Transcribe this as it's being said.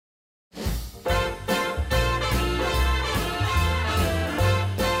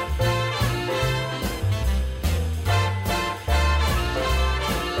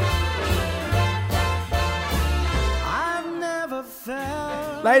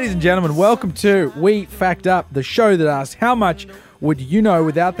Ladies and gentlemen, welcome to We Fact Up, the show that asks how much would you know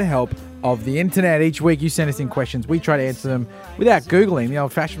without the help of the internet. Each week you send us in questions. We try to answer them without Googling the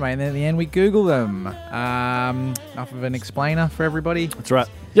old-fashioned way, and then at the end we Google them. Enough of an explainer for everybody. That's right.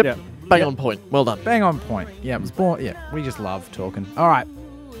 Yep. Bang on point. Well done. Bang on point. Yeah, it was born. Yeah, we just love talking. All right.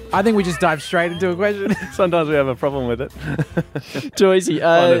 I think we just dive straight into a question. Sometimes we have a problem with it. Too easy.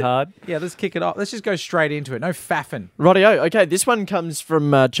 Find it hard. Yeah, let's kick it off. Let's just go straight into it. No faffing. Rightio. Okay, this one comes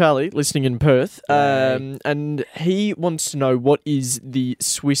from Charlie, listening in Perth. And he wants to know, what is the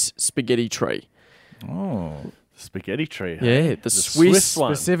Swiss spaghetti tree? Oh. Spaghetti tree. Yeah, the Swiss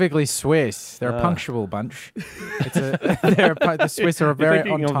one. Specifically Swiss. They're a punctual bunch. The Swiss are very You're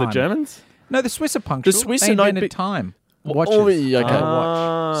thinking on time. of the Germans? No, the Swiss are punctual. The Swiss they are known invented time. Watches. Oh, yeah, okay.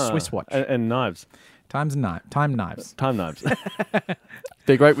 Watch. Swiss watch. And knives. Time knives. Time knives.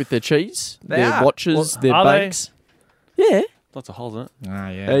 They're great with their cheese, They their are. watches, their are bakes. Yeah. Lots of holes in it. Ah,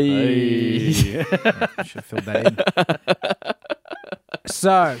 yeah. Hey. Should have filled that in.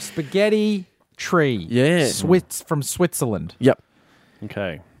 So, spaghetti tree. Yeah. From Switzerland. Yep.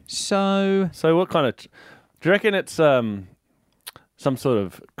 Okay. So what kind of... do you reckon it's some sort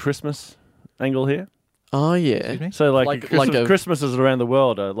of Christmas angle here? Oh, yeah. Excuse me? So like a- Christmases around the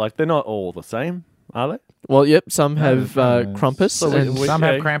world are they're not all the same, are they? Well, yep, some have Krampus. So and some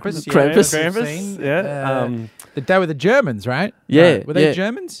have Krampus. Krampus. Yeah, Krampus, seen. yeah. They were the Germans, right? Yeah, Were they yeah.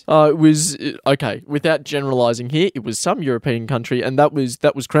 Germans? It was okay. Without generalising here, it was some European country, and that was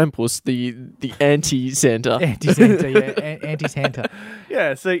Krampus, the anti-Santa. Anti-Santa, yeah. Anti-Santa.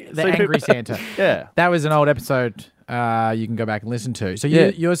 Yeah, The angry Santa. Yeah. That was an old episode you can go back and listen to. So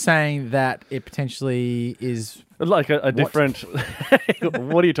you're saying that it potentially is... Like a different...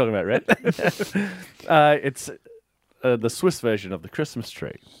 What are you talking about, Red? It's the Swiss version of the Christmas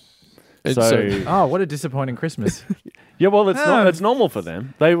tree. And Oh, what a disappointing Christmas. Yeah, well, it's normal for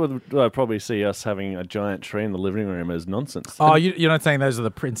them. They would probably see us having a giant tree in the living room as nonsense. Oh, you're not saying those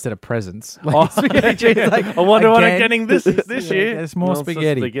are instead of presents. Like, spaghetti tree is like, I wonder what I'm again, getting this year. There's more Well, it's a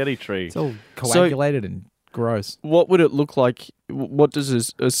spaghetti. spaghetti tree. It's all coagulated and gross. what would it look like? What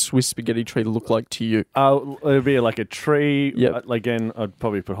does a Swiss spaghetti tree look like to you? It'd be like a tree. Yep. Again, I'd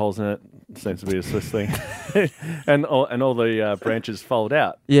probably put holes in it. Seems to be a Swiss thing. and all the branches fold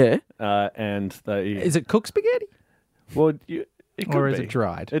out. Yeah. And they... Is it cooked spaghetti? Well, it could Or is be. it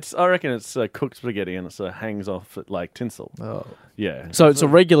dried? I reckon it's cooked spaghetti and it hangs off it like tinsel. Oh. Yeah. So it's a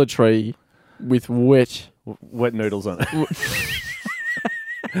regular tree with wet. Wet noodles on it.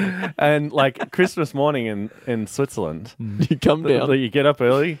 And like Christmas morning in Switzerland, You come down. you get up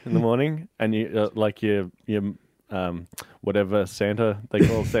early in the morning and you your whatever Santa they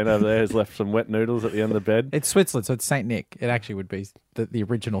call Santa over there has left some wet noodles at the end of the bed. It's Switzerland, so it's Saint Nick. It actually would be the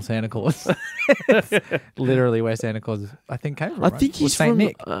original Santa Claus. It's literally where Santa Claus, I think, came from. I right? think Was he's Saint from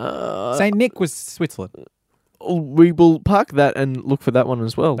Nick. Saint Nick was Switzerland. We will park that and look for that one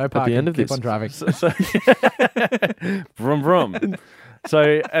as well No at parking. the end of Keep this. on driving. Vroom vroom.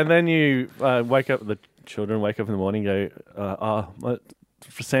 So and then you wake up. The children wake up in the morning. And go,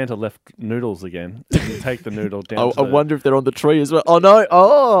 Santa left noodles again. And you take the noodle down. I wonder if they're on the tree as well. Oh no!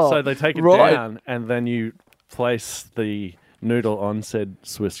 Oh, So they take it right. down, and then you place the noodle on said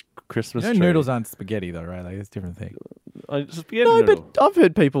Swiss Christmas tree. Noodles aren't spaghetti, though, right? Like, it's a different thing. Spaghetti No, noodle. but I've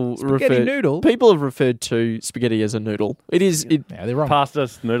heard people Spaghetti noodle? People have referred to spaghetti as a noodle. It is. It, Yeah, they're wrong.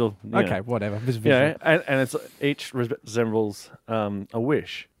 Pasta's noodle. you know. Okay, whatever. It's Yeah, visual. and it's each resembles a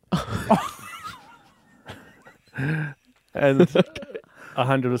wish. And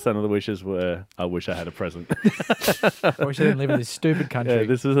 100% of the wishes were, I wish I had a present. I wish I didn't live in this stupid country. Yeah,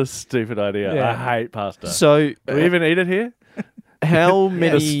 this is a stupid idea. Yeah. I hate pasta. so Do we even eat it here? how The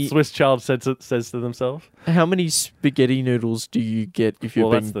many Swiss child says to themselves. how many spaghetti noodles do you get if you're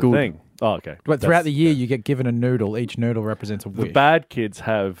Well, being that's the good? thing. Oh, okay. But throughout the year, you get given a noodle. Each noodle represents a The wish. bad kids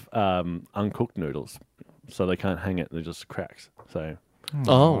have uncooked noodles, so they can't hang it. They're just cracks. So,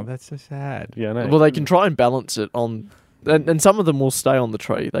 Oh. That's so sad. yeah, no. Well, they can try and balance it on, and some of them will stay on the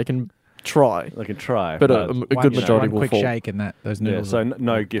tray. They can try, They can try. but a good One majority will quick fall. shake and those yeah, noodles. so are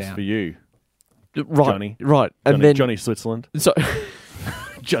no gifts down. for you, Right, Johnny. right, and Johnny, then Johnny Switzerland. so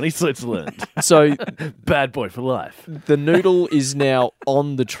Johnny Switzerland. so Bad boy for life. the noodle is now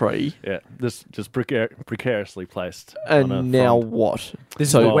on the tree, Yeah, this just precariously placed. and on a now front. what?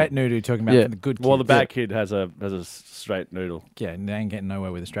 This so is the wet noodle you're talking about Yeah. from the good kids. Well, the bad kid has a straight noodle. Yeah, and they ain't getting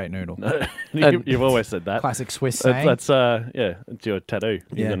nowhere with a straight noodle. You've always said that. Classic Swiss saying. That's it's your tattoo.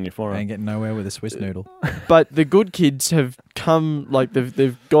 You got on your they forearm. ain't getting nowhere with a Swiss noodle. But the good kids have come, like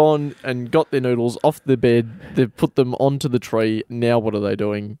they've gone and got their noodles off the bed. They've put them onto the tree. Now what are they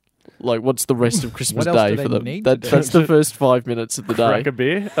doing? Like, what's the rest of Christmas What else Day do for they them? need to do? That's the first 5 minutes of the day. Crack a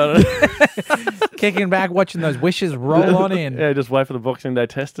beer. I don't know. Kicking back, watching those wishes roll on in. Yeah, just wait for the Boxing Day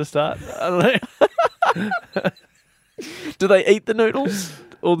test to start. I don't know. Do they eat the noodles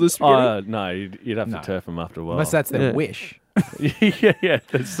or the spaghetti? No, you'd have No. to turf them after a while. Unless that's their Yeah. wish. yeah,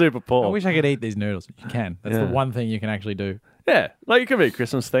 they're super poor. I wish I could eat these noodles. You can. That's the Yeah. one thing you can actually do. Yeah, like it could be a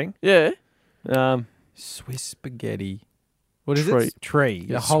Christmas thing. Yeah. Swiss spaghetti. What is Tree. it? Tree.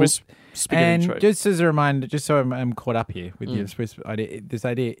 Yeah, A whole Swiss spaghetti and tray. just as a reminder, just so I'm caught up here with the Swiss idea, this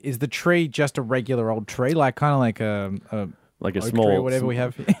idea is the tree just a regular old tree, like kind of like a Like a oak small tree or whatever we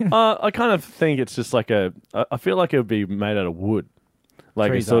have. I kind of think it's just like I feel like it would be made out of wood.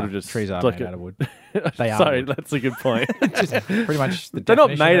 Like trees it's sort are, of just trees are like made out of wood. They are Sorry, wood. that's a good point. Just pretty much the They're not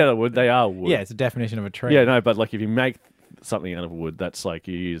definition made of- out of wood. They are wood. Yeah, it's a definition of a tree. Yeah, no, but like if you make something out of wood, that's like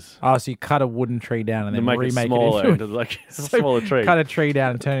you use Oh, so you cut a wooden tree down and to then make it remake smaller it into into like a So smaller tree. cut a tree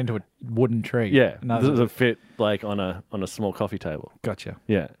down and turn it into a wooden tree. Yeah, Another- does it fit like on a small coffee table? Gotcha.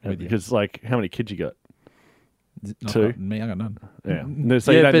 Yeah, With you. because like how many kids you got? Not Two. got me, I got none. Yeah, no,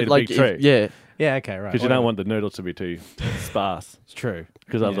 so you don't need a big tree. yeah, Yeah, okay, right. Because you don't want the noodles to be too sparse. It's true.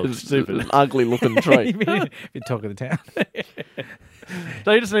 Because I Yeah. look it's stupid. an ugly looking tree. If you talk of the town.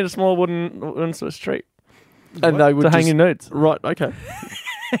 So you just need a small wooden Swiss tree And they would to hang just, your nudes. right. Okay.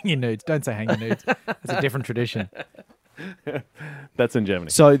 Hang your nudes. Don't say hang your nudes. That's a different tradition. That's in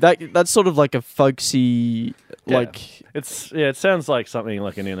Germany. So that's sort of like a folksy, Yeah. like It sounds like something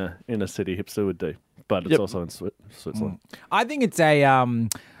like an inner city hipster would do, but it's Yep. also in Switzerland. I think it's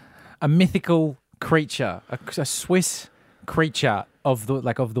a mythical creature, a Swiss creature of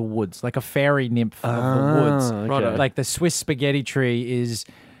the woods, like a fairy nymph of the woods. Righto. Like the Swiss spaghetti tree is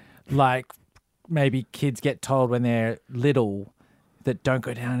like maybe kids get told when they're little that don't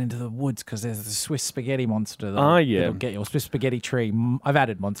go down into the woods because there's the Swiss spaghetti monster. That'll get you. Or Swiss spaghetti tree. I've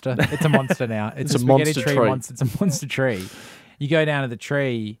added monster. It's a monster now. It's a a spaghetti monster tree tree. monster. It's a monster tree. You go down to the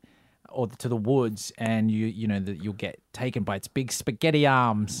tree or to the woods, and you'll get taken by its big spaghetti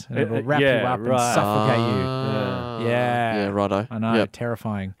arms, and it'll wrap you up and suffocate you. Yeah. Yeah, righto. I know, Yep.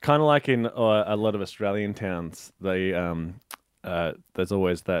 terrifying. Kind of like in a lot of Australian towns, they there's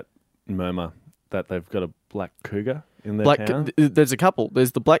always that murmur that they've got a black cougar in their town. There's a couple.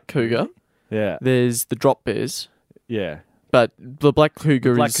 There's the black cougar. Yeah, There's the drop bears. yeah. But the black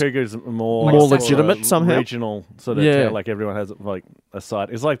cougar Black is cougar's more More sort of legitimate somehow? regional sort of Yeah. town, like everyone has like a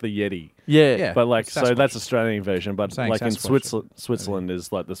site. It's like the Yeti, yeah. but like so Sasquatch. that's Australian version. But saying like in Sasquatch. Switzerland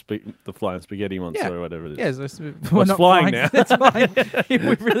is like the flying spaghetti monster Yeah. or whatever it is. Yeah, we're What's not flying now? It's flying. We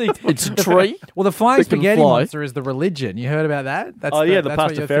really. It's a tree. Well, the flying that can spaghetti fly. monster is the religion. You heard about that? That's Oh yeah, the that's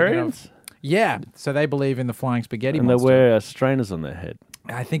what you're thinking of. pastafarians, Yeah, so they believe in the flying spaghetti and they monster. wear strainers on their head.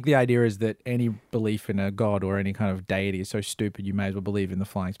 I think the idea is that any belief in a god or any kind of deity is so stupid you may as well believe in the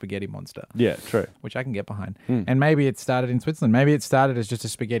flying spaghetti monster, Yeah, true. which I can get behind. And maybe it started in Switzerland. Maybe it started as just a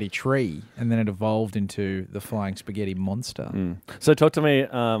spaghetti tree, and then it evolved into the flying spaghetti monster. So talk to me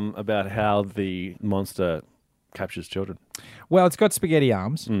about how the monster captures children. Well, it's got spaghetti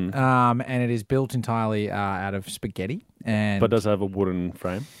arms, and it is built entirely out of spaghetti. And But does it have a wooden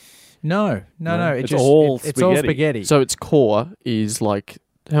frame? no. It's all it's all spaghetti. spaghetti. So its core is like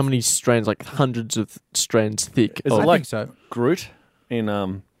how many strands? Like hundreds of strands thick. Is of- it I like think so. Groot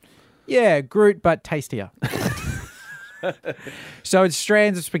in Yeah, Groot, but tastier. So it's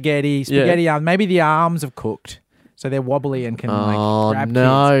strands of spaghetti arms. Maybe the arms have cooked, so they're wobbly and can Oh, like grab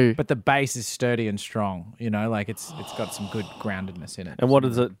no. kids. But the base is sturdy and strong. Like it's got some good groundedness in it. And what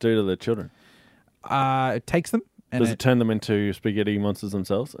does it do to the children? It takes them and Does it turn them into spaghetti monsters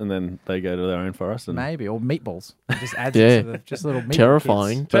themselves, and then they go to their own forest and maybe or meatballs. It just adds Yeah. it to the just little meatball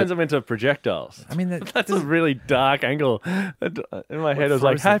terrifying. kids. turns them into projectiles? I mean, That's a really dark angle. In my head, I was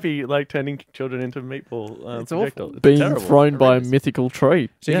like frozen. happy, like turning children into meatball It's awful. projectiles. It's Being terrible. thrown by a Horrendous. mythical tree.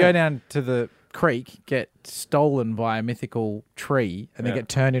 so you Yeah. go down to the creek, get stolen by a mythical tree, and then Yeah. get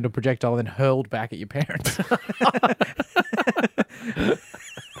turned into a projectile, then hurled back at your parents.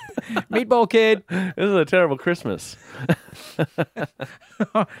 Meatball kid. This is a terrible Christmas.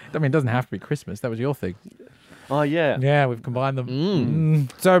 I mean, it doesn't have to be Christmas. That was your thing. Oh yeah. Yeah, we've combined them.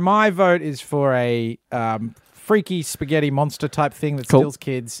 So my vote is for a freaky spaghetti monster type thing that Cool. steals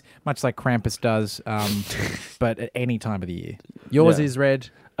kids, much like Krampus does, but at any time of the year. Yours Yeah. is red.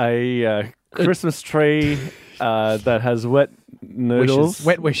 A Christmas tree that has wet noodles, Wishes.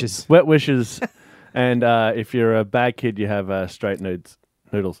 Wet wishes. wet wishes, and if you're a bad kid, you have straight noodles.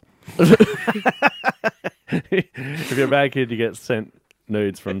 If you're a bad kid, you get sent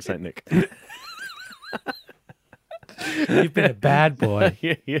nudes from Saint Nick. You've been a bad boy.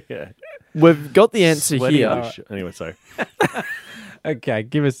 yeah. We've got the answer Sweaty here. Irish- Anyway, sorry. Okay,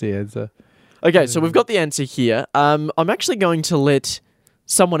 give us the answer. Okay, so we've got the answer here. I'm actually going to let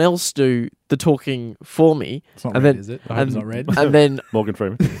someone else do the talking for me. It's not and red, then, is it? I hope it's not red. And then Morgan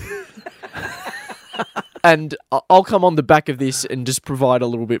Freeman. and I'll come on the back of this and just provide a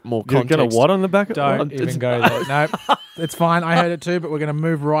little bit more You're context. going to what on the back? Don't even go there. No, it's fine. I heard it too, but we're going to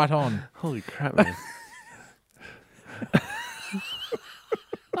move right on. Holy crap, man.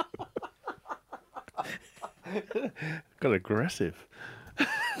 Got aggressive.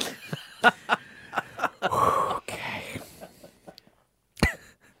 Okay.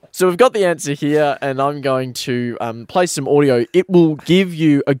 So we've got the answer here, and I'm going to play some audio. It will give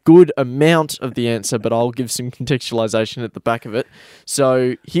you a good amount of the answer, but I'll give some contextualization at the back of it.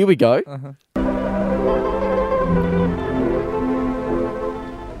 So here we go.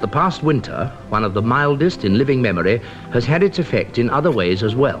 The past winter, one of the mildest in living memory, has had its effect in other ways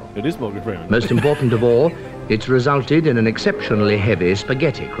as well. It is Morgan Freeman. Most important of all, it's resulted in an exceptionally heavy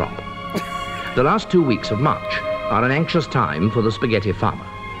spaghetti crop. The last 2 weeks of March are an anxious time for the spaghetti farmer.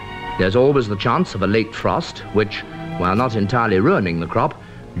 There's always the chance of a late frost, which, while not entirely ruining the crop,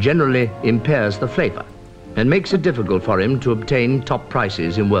 generally impairs the flavor and makes it difficult for him to obtain top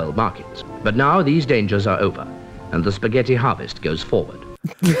prices in world markets. But now these dangers are over, and the spaghetti harvest goes forward.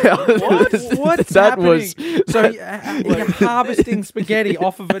 What's That happening? was- So you're harvesting spaghetti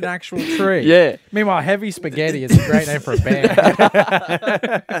off of an actual tree. Yeah. Meanwhile, Heavy Spaghetti is a great name for a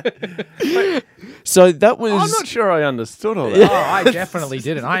band. So that was I'm not sure I understood all that. Oh, I definitely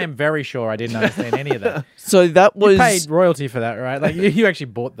didn't. I am very sure I didn't understand any of that. so that was You paid royalty for that, right? Like you actually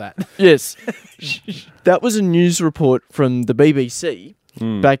bought that. yes. That was a news report from the BBC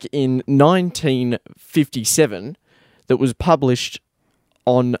back in 1957 that was published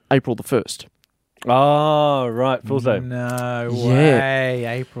on April the 1st. Oh, right. Fool's Day. No Yeah. way,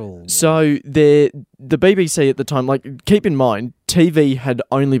 April. So the BBC at the time, like, keep in mind, TV had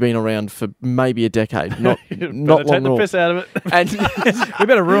only been around for maybe a decade, not Better not take long the at all. piss out of it. And We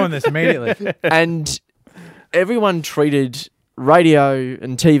better ruin this immediately. and everyone treated radio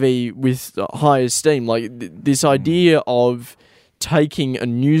and TV with high esteem. Like this idea of taking a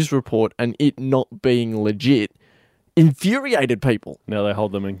news report and it not being legit infuriated people Now they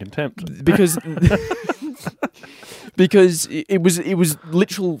hold them in contempt. because because it was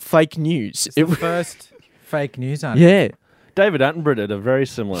literal fake news. It's the first fake news article. Yeah. David Attenborough did a very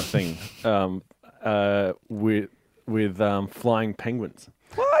similar thing with flying penguins.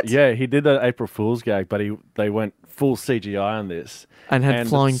 What? Yeah, he did an April Fool's gag, but they went full CGI on this And had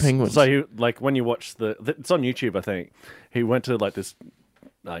flying penguins. So he, like, when you watch it's on YouTube, I think he went to like this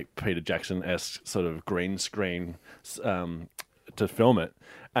like Peter Jackson-esque sort of green screen to film it,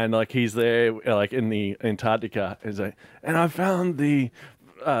 and like he's there like in the Antarctica, and he's like, and I found the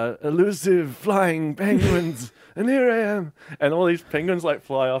elusive flying penguins, and here I am, and all these penguins like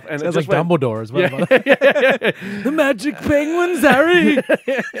fly off, and Sounds it like just went, Dumbledore as well. the magic penguins, Harry,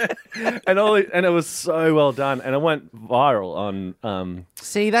 and it was so well done, and it went viral on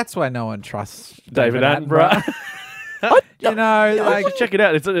See, that's why no one trusts David Attenborough. You know, like Check it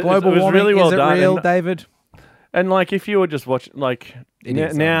out. It global was warming, really well is it done. real, and, David? and like if you were just watching, like It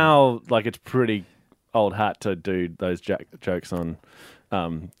is, now, like it's pretty old hat to do those jokes on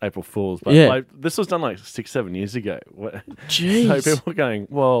April Fools, but Yeah. like this was done like 6-7 years ago. Jeez. So people were going,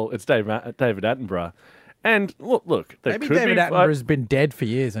 well, it's David Attenborough, and look, there Maybe could David be Attenborough's been dead for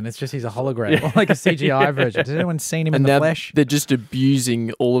years, and it's just he's a hologram, or like a CGI version. Has anyone seen him in and the now flesh? they're just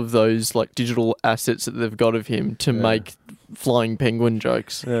abusing all of those like digital assets that they've got of him to make flying penguin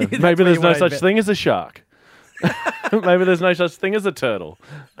jokes. Yeah. That's Maybe where there's you no wanna such bet. thing as a shark. Maybe there's no such thing as a turtle.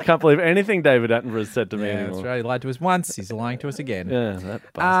 I can't believe anything David Attenborough has said to me Yeah, anymore. that's right. He lied to us once. He's lying to us again. Yeah, that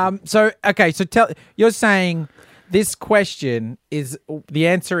bastard. So okay, so you're saying this question is the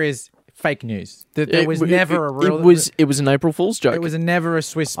answer is fake news. That there was never a real. It was an April Fool's joke. It was never a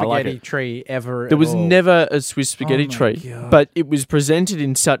Swiss I like spaghetti it. tree ever. There at was all. never a Swiss spaghetti Oh my tree, God. but it was presented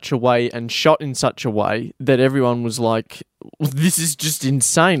in such a way and shot in such a way that everyone was like, "This is just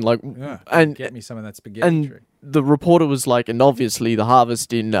insane!" Like, Yeah, and get me some of that spaghetti and tree. the reporter was like, and obviously the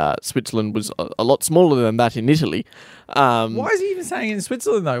harvest in Switzerland was a lot smaller than that in Italy. Why is he even saying it in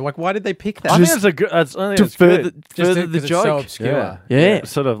Switzerland though? Like, why did they pick that? I think it's a good. I think to it's good. further the It's joke. so obscure. Yeah.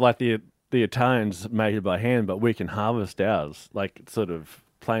 Sort of like the Italians made it by hand, but we can harvest ours. Like sort of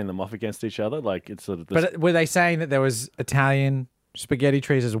playing them off against each other. Like it's sort of. This, But were they saying that there was Italian spaghetti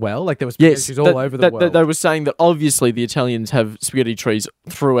trees as well? Like there was spaghetti Yes, trees all over the world. they were saying that obviously the Italians have spaghetti trees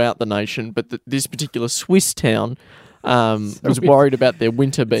throughout the nation, but that this particular Swiss town was weird. worried about their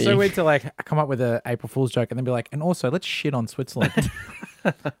winter being. so weird to like come up with a April Fool's joke and then be like, and also let's shit on Switzerland.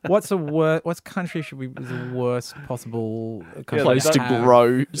 What's the worst? What country should we? Is the worst possible country Place to have?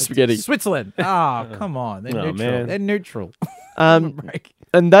 grow spaghetti. Switzerland. Ah, come on. They're Oh, neutral. man. They're neutral. Break.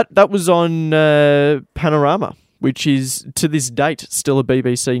 And that was on Panorama, which is to this date still a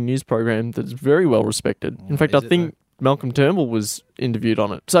BBC news program that's very well respected. In fact, I is it think Malcolm Turnbull was interviewed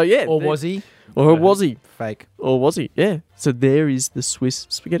on it. So yeah, Or was he? Or was he? Fake. Or was he? Yeah. So there is the Swiss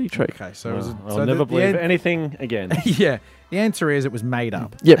spaghetti treat. Okay, so, it was I'll never believe anything again. Yeah, the answer is it was made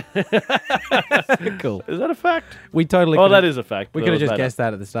up. Yep. Cool. Is that a fact? We totally. Oh, could've- that is a fact. We That could have was just made up. guessed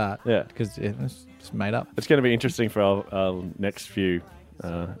that at the start. Yeah. because it was just made up. It's going to be interesting for our next few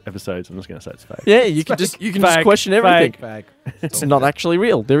episodes. I'm just going to say it's fake. Yeah, you can just just Fake. question everything. Fake. It's not actually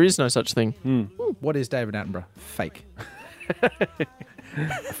real. There is no such thing. What is David Attenborough? Fake.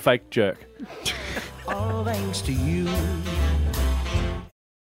 Fake jerk. All thanks to you.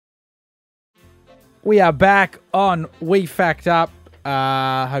 We are back on We Fact Up.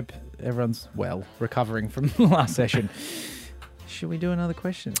 Hope everyone's well, recovering from the last session. Should we do another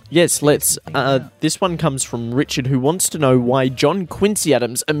question? Yes, let's. This one comes from Richard, who wants to know why John Quincy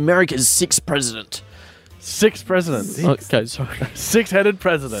Adams, America's sixth president. Six presidents. Okay, sorry. Six-headed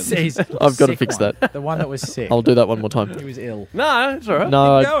president. I've got to fix that. The one that was sick. I'll do that one more time. He was ill. No, it's all right.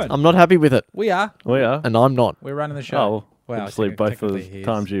 No, Keep going. I'm not happy with it, We are. We are. and I'm not. We're running the show. Oh, Wow, obviously both technically he the is.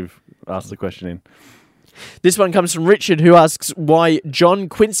 times you've asked the question in. This one comes from Richard, who asks why John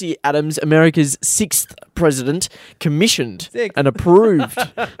Quincy Adams, America's sixth president, commissioned Sixth. and approved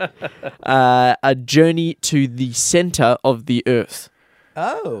a journey to the center of the Earth.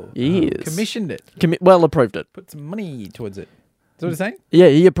 Oh. Yes. Commissioned it. Well, approved it. Put some money towards it. Is that what you're saying? Yeah,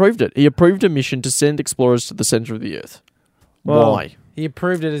 he approved it. He approved a mission to send explorers to the center of the Earth. Well, Why? He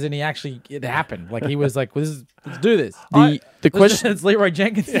approved it as in it happened. Like he was like, let's do this. The question. It's Leroy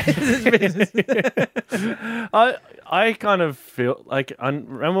Jenkins. I kind of feel like I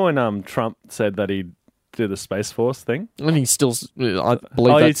remember when Trump said that he'd do the Space Force thing. And he's still, I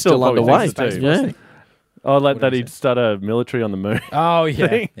believe he that's still still probably underway. thinks it too. Yeah. Oh, like What that did he he'd start a military on the moon. Oh yeah,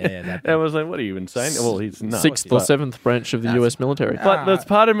 Thing. yeah. That I was like, what are you insane? Well, he's nuts. Sixth or but, seventh branch of the U.S. military. but there's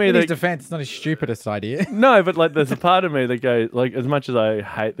part of me in his that defense, it's not his stupidest idea. no, but like there's a part of me that goes like as much as I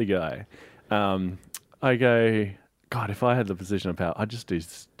hate the guy, I go, God, if I had the position of power, I'd just do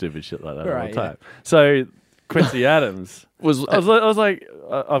stupid shit like that all Right, the time. So Quincy Adams, I Was was like,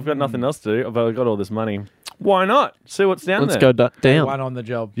 I've got nothing else to do, but I've got all this money. Why not? See what's down let's there. go down. One on the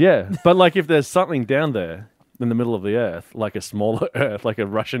job. Yeah, but like if there's something down there in the middle of the Earth, like a smaller Earth, like a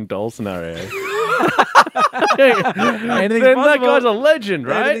Russian doll scenario, Anything's then that possible. guy's a legend,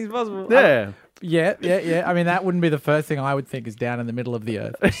 right? Anything's possible. Yeah. Yeah. I mean, that wouldn't be the first thing I would think is down in the middle of the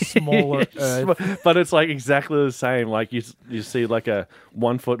earth. A smaller earth. But it's like exactly the same. Like you see like a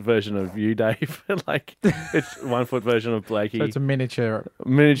 1 foot version of you, Dave. Like it's 1 foot version of Blakey. So it's a miniature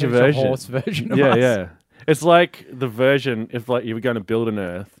version. horse version of Yeah, us. yeah. It's like the version if like you were going to build an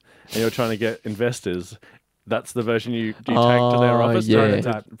Earth and you're trying to get investors. That's the version you take to their Oh, office.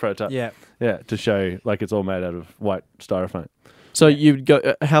 yeah. Prototype. Yeah. Yeah, to show like it's all made out of white styrofoam. So you'd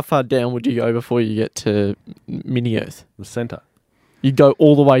go. How far down would you go before you get to mini Earth? The center. You'd go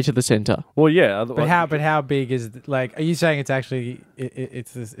all the way to the center. Well, yeah. But how big is like? Are you saying it's actually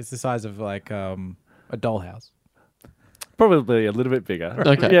it's the size of like a dollhouse? Probably a little bit bigger.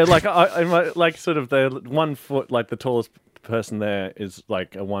 Okay. Yeah, like like sort of the 1 foot, like the tallest person there is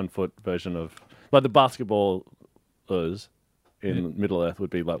like a 1 foot version of like the basketballers in Middle Earth would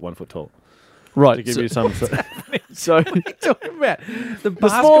be like 1 foot tall. Right. To give you some. So Talking about the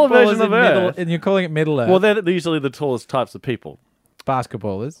smaller basketballers version in of middle, Earth. and you're calling it Middle Earth. Well, they're usually the tallest types of people.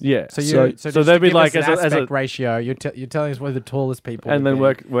 basketballers. Yeah. So So just they'd to be give like us an as a aspect ratio. You're telling us we're the tallest people. and would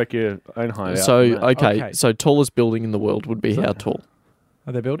then be. work your own height. out so from that. okay. So tallest building in the world would be how tall?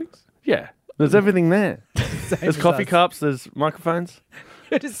 Are there buildings? Yeah. There's everything there. Same There's as coffee us. cups. There's microphones.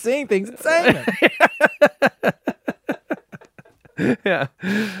 You're just seeing things and saying it. Yeah.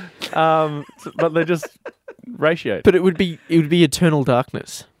 But they're just ratioed. But it would be eternal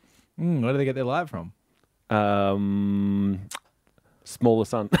darkness. Where do they get their light from? Smaller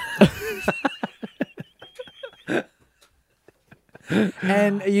sun.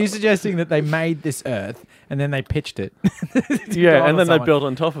 And are you suggesting that they made this Earth and then they pitched it? Yeah, and then they built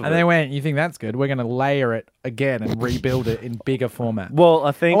on top of And it. they went, you think that's good? We're going to layer it again and rebuild it in bigger format. Well,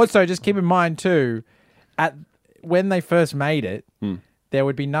 I think Also, just keep in mind too, when they first made it, Hmm. there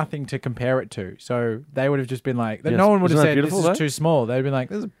would be nothing to compare it to. So they would have just been like, Yes. no one would have Isn't that said this beautiful, is though? too small. They'd been like,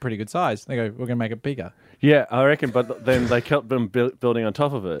 this is a pretty good size. They go, we're going to make it bigger yeah, I reckon. But then they kept them building on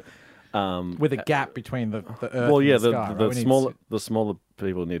top of it. with a gap between the Earth. Well, yeah, and the sky, right? We need the smaller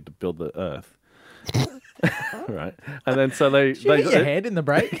people need to build the Earth. right? And then so they Did you hit your head in the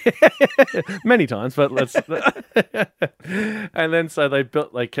break? many times, but let's. And then so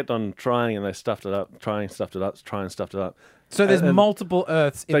they kept on trying, and they stuffed it up, stuffed it up. So there's And multiple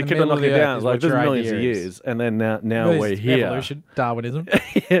Earths in They the kept on middle of knocking the it Earth. down, is like what there's your millions of idea is. years, and then now Well, we're it's here. Evolution, Darwinism.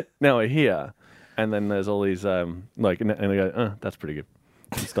 Now we're here, and then there's all these and they go, that's pretty good.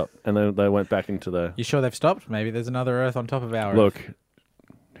 Stop, and then they went back into the You sure they've stopped? Maybe there's another Earth on top of our Earth. look.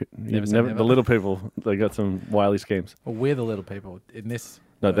 Never say never. The little people, they got some wily schemes. Well, we're the little people in this.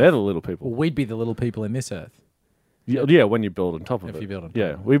 No, they're the little people. Well, we'd be the little people in this Earth. Yeah, when you build on top of it. If you build on top yeah,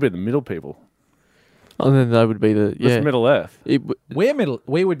 of it. we'd be the middle people. And then they would be the That's Middle Earth. We're middle.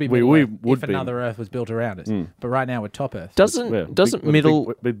 We would be We middle Earth would if be. another Earth was built around us. But right now we're top Earth. doesn't We're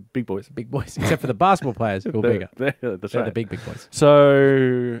middle big boys. Big boys, except for the basketball players who are bigger. That's They're right. the big boys.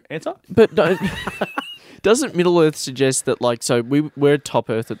 So answer. But doesn't Middle Earth suggest that, like, so we're top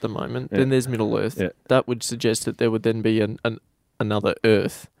Earth at the moment, Yeah. then there's Middle Earth. Yeah. That would suggest that there would then be another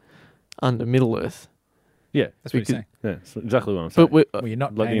Earth under Middle Earth. Yeah, That's what he's Because- saying. yeah, that's exactly what I'm saying. But we're, Well, you're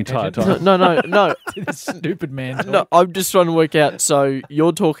not like the paying entire attention time. no. to this stupid man. No, I'm just trying to work out. So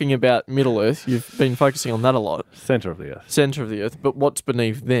you're talking about Middle Earth. You've been focusing on that a lot. Center of the Earth. Center of the Earth. But what's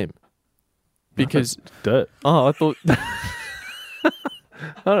beneath them? Because Dirt. I thought I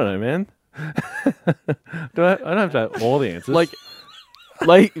don't know, man. I don't have to have all the answers.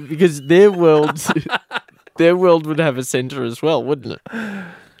 like because their world would have a center as well, wouldn't it?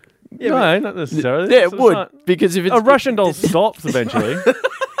 no, not necessarily. Yeah, It's it would, not- because if it's a Russian doll stops eventually.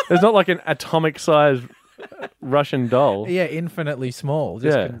 There's not like an atomic-sized Russian doll. Yeah, infinitely small.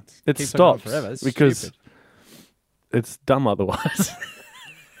 Just Yeah, can it keeps on going stops forever. It's because stupid. it's dumb otherwise.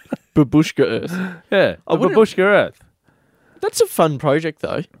 Babushka Earth. Yeah, I the wouldn't- Babushka Earth. That's a fun project,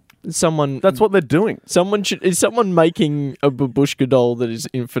 though. That's what they're doing. Is someone making a babushka doll that is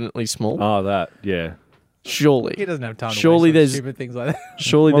infinitely small? Oh, that, yeah. Surely. He doesn't have time. Surely to waste on there's- stupid things like that.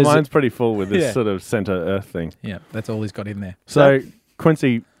 Surely My there's mind's pretty full with this Yeah. sort of center Earth thing. Yeah, that's all he's got in there. So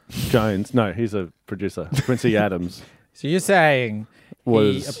Quincy Jones, no, he's a producer. Quincy Adams. So you're saying he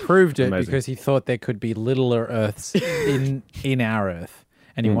Was approved it amazing. because he thought there could be littler Earths in our Earth,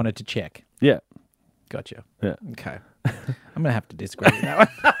 and he wanted to check. Yeah. Gotcha. Yeah. Okay. I'm gonna have to disagree with that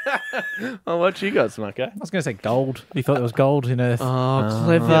one. Oh, what you got, Smucker? I was gonna say gold. He thought there was gold in Earth. Oh,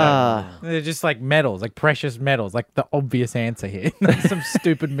 clever. They're just like metals, like precious metals, like the obvious answer here. Some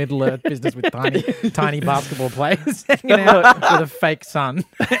stupid Middle Earth business with tiny basketball players hanging out with a fake sun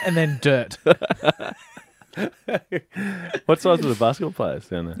and then dirt. What size are the basketball players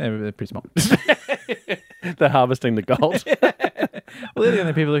down there? They're pretty small. They're harvesting the gold. Well, they're the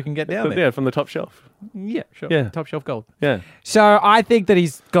only people who can get down there. Yeah, from the top shelf. Yeah, sure. Yeah. Top shelf gold. Yeah. So I think that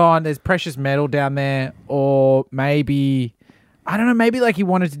he's gone. There's precious metal down there, or maybe I don't know. Maybe like he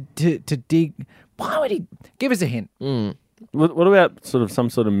wanted to dig. Why would he give us a hint What about sort of some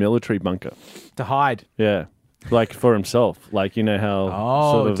sort of military bunker? to hide? Yeah. Like for himself. Like, you know how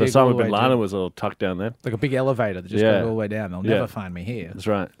Oh, sort of dig all Osama the bin way Laden down. was all tucked down there. Like a big elevator that just Yeah. goes all the way down. They'll Yeah. never find me here. That's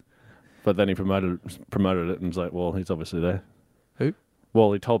right. But then he promoted it and was like, well, he's obviously there. Who?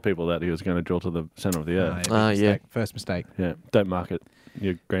 Well, he told people that he was going to drill to the center of the earth. big yeah. mistake. First mistake. Yeah. Don't market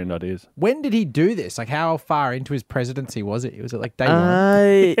your grand ideas. When did he do this? Like, how far into his presidency was it? Was it like day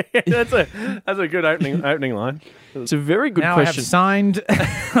one? that's a good opening line. It's a very good Now question. I have signed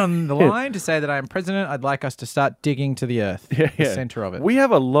on the line to say that I am president. I'd like us to start digging to the earth, the center of it. We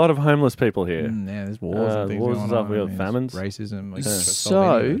have a lot of homeless people here. Yeah, there's wars and things wars going and stuff. on. We have There's famines. racism. We So, can't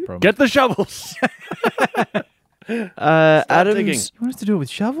solve any of those problems. Get the shovels. Adams. digging. You want us to do it with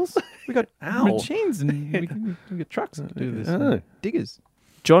shovels? We got Ow. machines and we got trucks to do this. Oh. Diggers.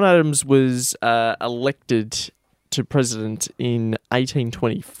 John Adams was elected to president in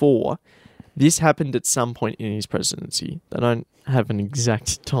 1824. This happened at some point in his presidency. They don't have an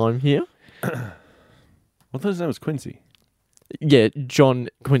exact time here. I thought his name was Quincy. Yeah, John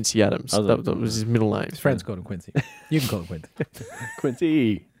Quincy Adams. Oh, That was his middle name. His friends called him Quincy. You can call him Quincy.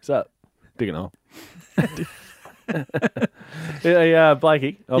 Quincy, what's up? Digging hole. Yeah,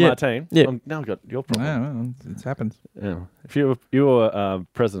 Blakey on Yeah. my team. Yeah. Now I've got your problem. No, it happens. Yeah. If you were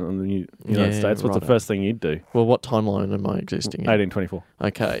president of the United Yeah, States, what's the righto. first thing you'd do? Well, what timeline am I existing in? 1824.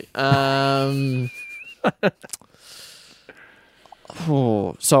 Okay.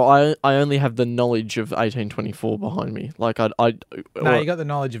 So I only have the knowledge of 1824 behind me. Like No, you got the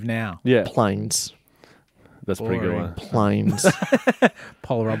knowledge of now. Yeah, planes. that's a pretty good Boring. one. Planes.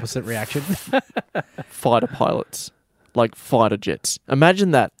 Polar opposite reaction. Fighter pilots. Like fighter jets.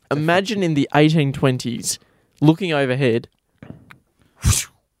 Imagine that. Imagine in the 1820s looking overhead.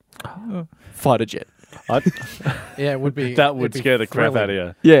 Fighter jet. Yeah, it would be. That would it'd be scare the crap out of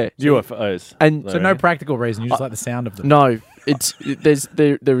thrilling. you. Yeah. UFOs. And So no practical reason. You just like the sound of them. No,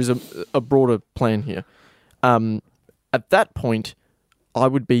 there is a broader plan here. At that point, I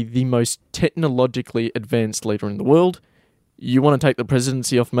would be the most technologically advanced leader in the world. You want to take the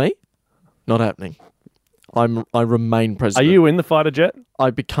presidency off me? Not happening. I remain Are president. you in the fighter jet? I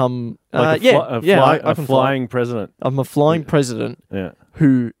become Like I a can fly. flying president. I'm a flying president Yeah.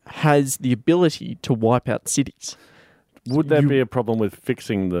 who has the ability to wipe out cities. Would there be a problem with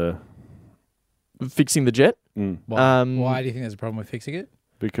fixing the? Fixing the jet? Why do you think there's a problem with fixing it?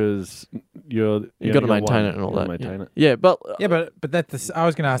 Because You got to maintain it and all that. Maintain it. Yeah, but Yeah, but I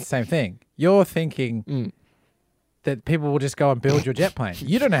was going to ask the same thing. You're thinking that people will just go and build your jet plane.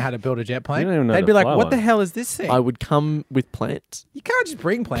 You don't know how to build a jet plane. You don't even know They'd how be to like, fly "What the one." hell is this thing?" I would come with plans. You can't just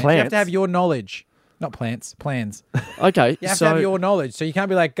bring plans. You have Plants? to have your knowledge, not plants. Plans. Okay, You have so to have your knowledge. So you can't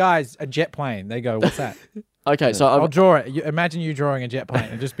be like, "Guys, a jet plane." They go, "What's that?" okay, so I'll draw it. Imagine you drawing a jet plane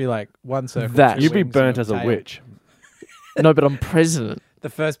and just be like one circle. That. two You'd be wings, burnt and as a tail. witch. no, but I'm president. The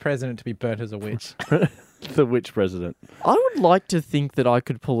first president to be burnt as a witch. The witch president. I would like to think that I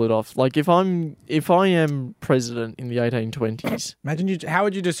could pull it off. Like if I am president in the 1820s, Imagine you. How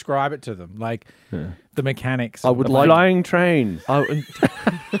would you describe it to them? Like the mechanics. I would A like. flying train.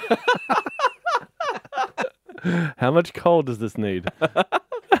 How much coal does this need?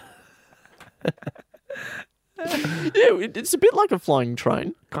 It's a bit like a flying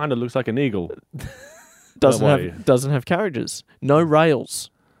train. Kind of looks like an eagle. Doesn't way. have carriages. No rails.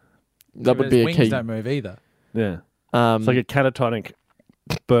 That would Its be a wings key. don't move either. Yeah. It's like a catatonic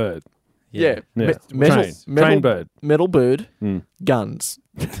bird. yeah. Yeah. Train bird. Metal bird. Guns.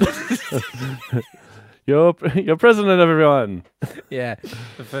 You're president of everyone. Yeah,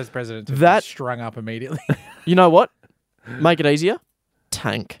 the first president to That- be strung up immediately. You know what? Make it easier.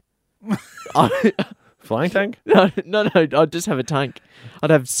 Tank. Flying tank? No. I'd just have a tank. I'd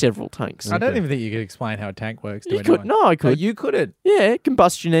have several tanks. I don't even think you could explain how a tank works to You anyone. could. No, I could. you couldn't. Yeah,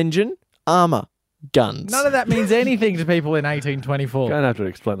 combustion engine, armor, guns. None of that means anything to people in 1824. Gonna have to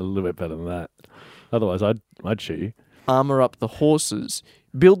explain a little bit better than that. Otherwise, I'd shoot you. Armor up the horses.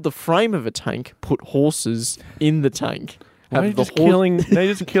 Build the frame of a tank. Put horses in the tank. Why are you just killing? They're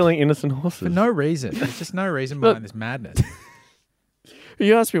just killing innocent horses. For no reason. There's just no reason behind this madness.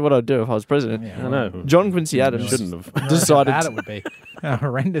 You asked me what I'd do if I was president. Yeah, I know. John Quincy Adams Shouldn't have. How decided bad it would be. How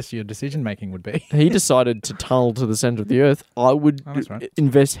horrendous your decision making would be. he decided to tunnel to the center of the earth. I would Oh, that's right.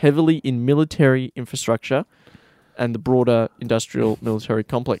 invest heavily in military infrastructure and the broader industrial military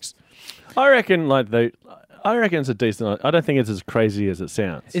complex. I reckon it's a decent. I don't think it's as crazy as it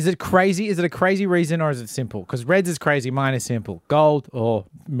sounds. Is it crazy? Is it a crazy reason or is it simple? Because red's is crazy, mine is simple. Gold or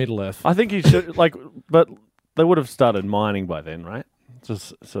Middle Earth. I think you should but they would have started mining by then, right?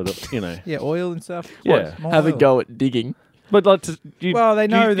 Just sort of, Yeah, oil and stuff. Yeah. More Have a oil. go at digging. But like, Well, they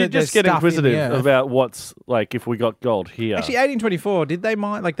know you that just there's get stuff in the inquisitive earth. about what's like if we got gold here. Actually, 1824, did they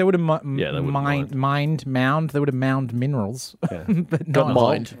mine? Like, they would have Yeah, they would have mound. They would have mound minerals, Yeah. but Got not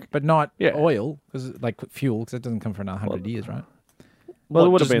mined. But not Yeah. oil, like fuel, because it doesn't come for another 100 years, right? Well, it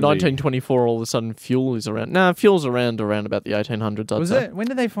What, would have just been 1924, all of a sudden fuel is around. Nah, fuel's around about the 1800s, I'd Was say. it? When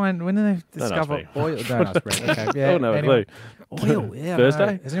did they discover me. oil? Don't ask Brett. Okay, yeah. Oh no, anyway. clue. Oil, yeah. Thursday?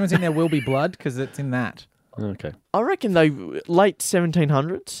 No. Has anyone seen There Will Be Blood? Because it's in that. Okay. I reckon they late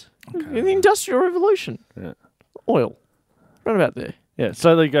 1700s. The Industrial Revolution. Yeah. Oil. Right about there. Yeah.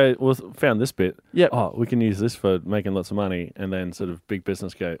 So they go. Well, found this bit. Yep. Oh, we can use this for making lots of money, and then sort of big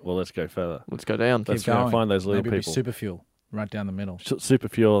business go. Well, let's go further. Let's go down. Let's Keep go going. find those little Maybe it'll be people. super fuel right down the middle. Super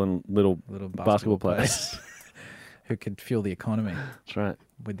fuel and little basketball players players. who could fuel the economy That's right.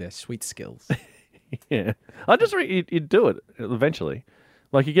 with their sweet skills. Yeah. I just you'd do it eventually.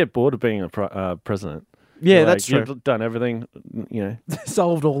 Like you get bored of being a president. Yeah, You're that's like, true. You've done everything. You know.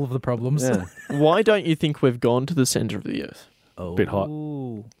 Solved all of the problems. Yeah. Why don't you think we've gone to the center of the earth? Oh. Bit hot.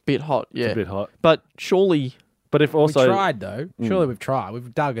 Bit hot, yeah. It's a bit hot. But surely, But if also we tried though. Surely we've tried.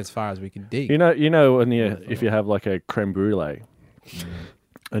 We've dug as far as we can dig. you know when if you have like a creme brulee,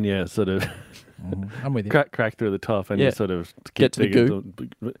 and sort of I'm with you. crack through the top, and Yeah. you sort of Get to the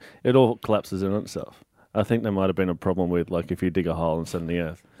digging, it all collapses in on itself. I think there might have been a problem with like if you dig a hole and send the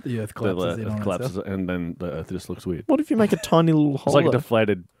earth, The Earth the collapses in earth on collapses, itself. and then the earth just looks weird. what if you make a tiny little It's hole? like a though?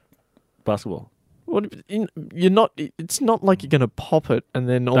 deflated basketball. You're not. It's not like you're going to pop it and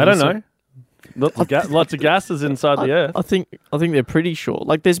then. All I of a don't sudden- know. Lots of gases inside the earth. I think they're pretty sure.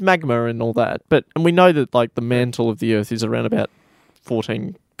 Like there's magma and all that, and we know that like the mantle of the Earth is around about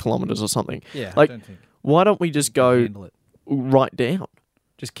 14 kilometers or something. Yeah. Like, I don't think why don't we just we can go handle it. right down?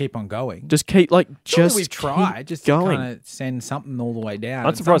 Just keep on going. Just keep Surely we've tried. keep Just going. kind of send something all the way down. I'm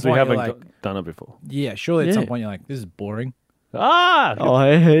At some surprised we point you're haven't done it before. Yeah, surely at some Yeah. point you're like, this is boring. Ah! Oh,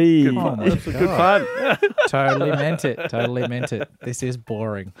 hey. Oh my That's a good fun. Totally meant it. Totally meant it. This is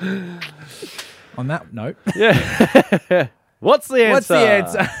boring. On that note, Yeah. What's the answer? what's the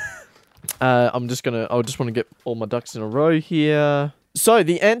answer? I just want to get all my ducks in a row here. So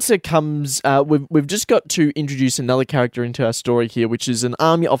the answer comes, we've just got to introduce another character into our story here, which is an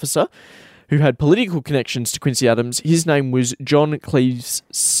army officer who had political connections to Quincy Adams. His name was John Cleves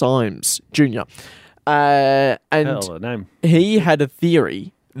Symes Jr. And Hell of a name. he had a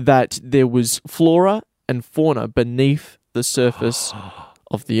theory that there was flora and fauna beneath the surface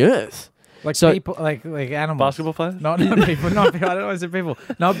of the earth. Like So- people, like animals. Basketball players? Not people. Not people. I don't want to say people.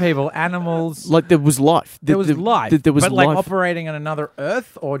 Not people. Animals. Like there was life. There was life. There was but life. like operating on another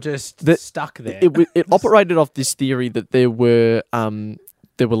Earth or just That- stuck there. It operated off this theory that there were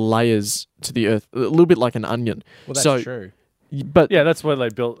layers to the earth, a little bit like an onion. well, that's so, true. But Yeah, that's what they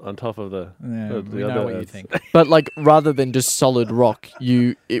built on top of the. Yeah, the we other know what you Earth. think. but like rather than just solid rock,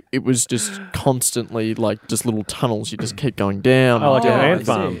 it was just constantly like just little tunnels. You just keep going down. Oh, like and an down. ant I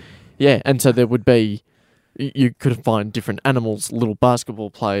farm. see. Yeah, and so there would be, you could find different animals, little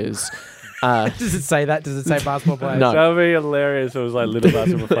basketball players. Does it say that? Does it say basketball players? No. That would be hilarious if it was like little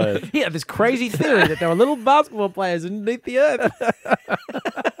basketball players. He had this crazy theory that there were little basketball players underneath the Earth.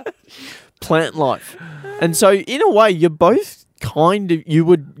 Plant life. And so in a way, you're both you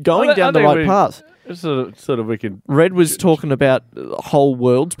were going I down the think right we- path. Sort of we could. Red was talking about whole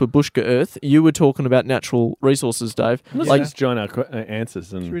worlds, babushka Earth. You were talking about natural resources, Dave. Let's Like, just join our answers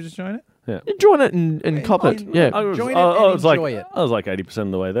Should we and. just join it? join it and cop it. Yeah. I was, Join it I and was like, enjoy it. I was like 80%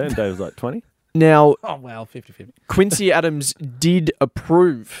 of the way there, and Dave was like 20. Now, Oh, well, 50-50. Quincy Adams did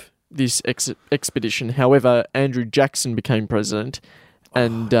approve this expedition. However, Andrew Jackson became president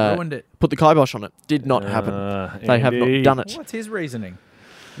and Ruined it. put the kibosh on it. Did not happen. They have not Andy. done it. What's his reasoning?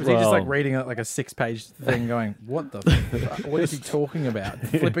 Was he just Well- like reading like a 6-page thing going, what the fuck? What is he talking about?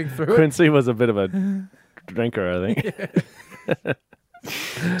 Flipping through it? Quincy was a bit of a drinker, I think.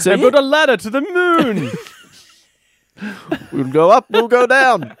 So They built a ladder to the moon. we'll go up, we'll go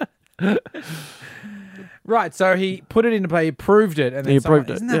down. Right, so he put it into play, he proved it, and then He approved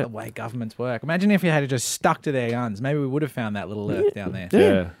it, Isn't that yeah. the way governments work? Imagine if he had just stuck to their guns. Maybe we would have found that little Earth down there.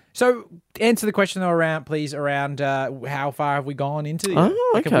 Yeah. So answer the question though around how far have we gone into the Oh, Earth?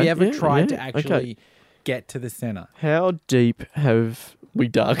 Like, have okay, we ever yeah, tried to yeah, actually okay. get to the center? How deep have we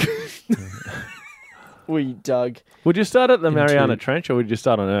dug? We dug. Would you start at the Into- Mariana Trench, or would you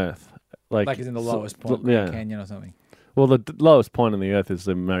start on Earth? Like it's in the lowest point, yeah. canyon or something. Well, the lowest point in the Earth is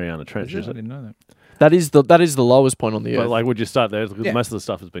the Mariana Is Trench, it? is I it? didn't know that. That is the lowest point on the But earth. like, would you start there? Because Yeah. most of the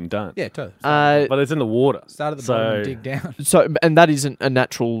stuff has been done. Yeah, totally. But it's in the water. Start at the bottom and So dig down. So, and that isn't a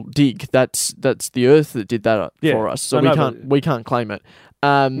natural dig. That's the Earth that did that Yeah. for us. So I we know, can't claim it.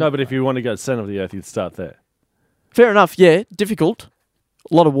 no, but if you want to go to the center of the Earth, you'd start there. Fair enough. Yeah, difficult.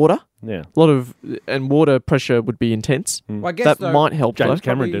 A lot of water. Yeah. And water pressure would be intense. Well, I guess That though, might help. James though.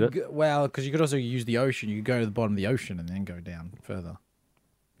 Cameron probably did it. Well, because you could also use the ocean. You could go to the bottom of the ocean and then go down further.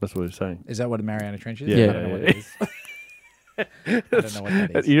 That's what he's saying. Is that what a Mariana Trench is? Yeah. I don't know what it is. I don't know what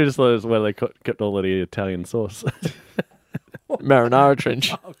that is. You just thought it was where they kept all of the Italian sauce. Marinara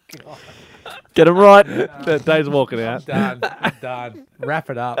Trench. Oh, God. Get them right. Dave's walking out. Done. Done. Wrap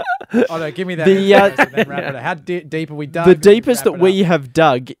it up. Oh, no, give me that. The, answer and then wrap it up. How deep are we done? The deepest that Wrap it we up. have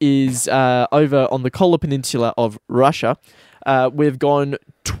dug is over on the Kola Peninsula of Russia. We've gone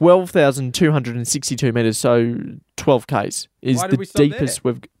 12,262 meters, so 12 Ks is Why the did we stop deepest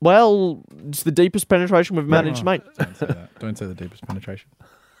we've. Well, it's the deepest penetration we've managed to make. Don't say that. Don't say the deepest penetration.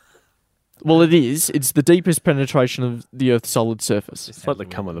 Well, it is. It's the deepest penetration of the Earth's solid surface. It's like the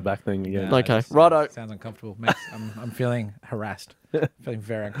come on the back thing again. No, Okay, it just righto. Sounds uncomfortable. I'm feeling harassed. Feeling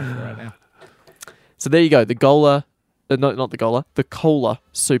very uncomfortable right now. So there you go. The Gola, not the Gola, the Kola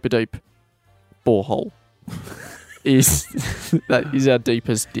Super Deep borehole is that is our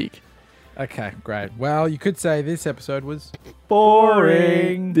deepest dig. Okay, great. Well, you could say this episode was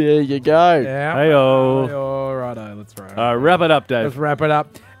Boring. There you go. Yeah. Hey-o. All righto. Let's roll. Wrap it up, Dave. Let's wrap it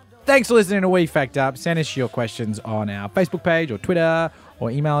up. Thanks for listening to We Fact Up. Send us your questions on our Facebook page or Twitter, or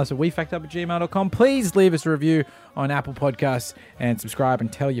email us at wefactup@gmail.com. Please leave us a review on Apple Podcasts and subscribe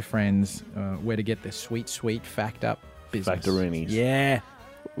and tell your friends where to get this sweet, sweet Fact Up business. Factorinis. Yeah.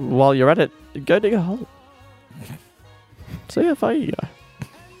 While you're at it, go dig a hole. See how far you go.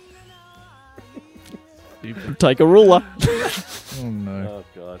 Take a ruler. Oh, no. Oh,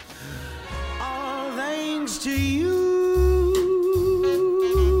 God. All thanks to you.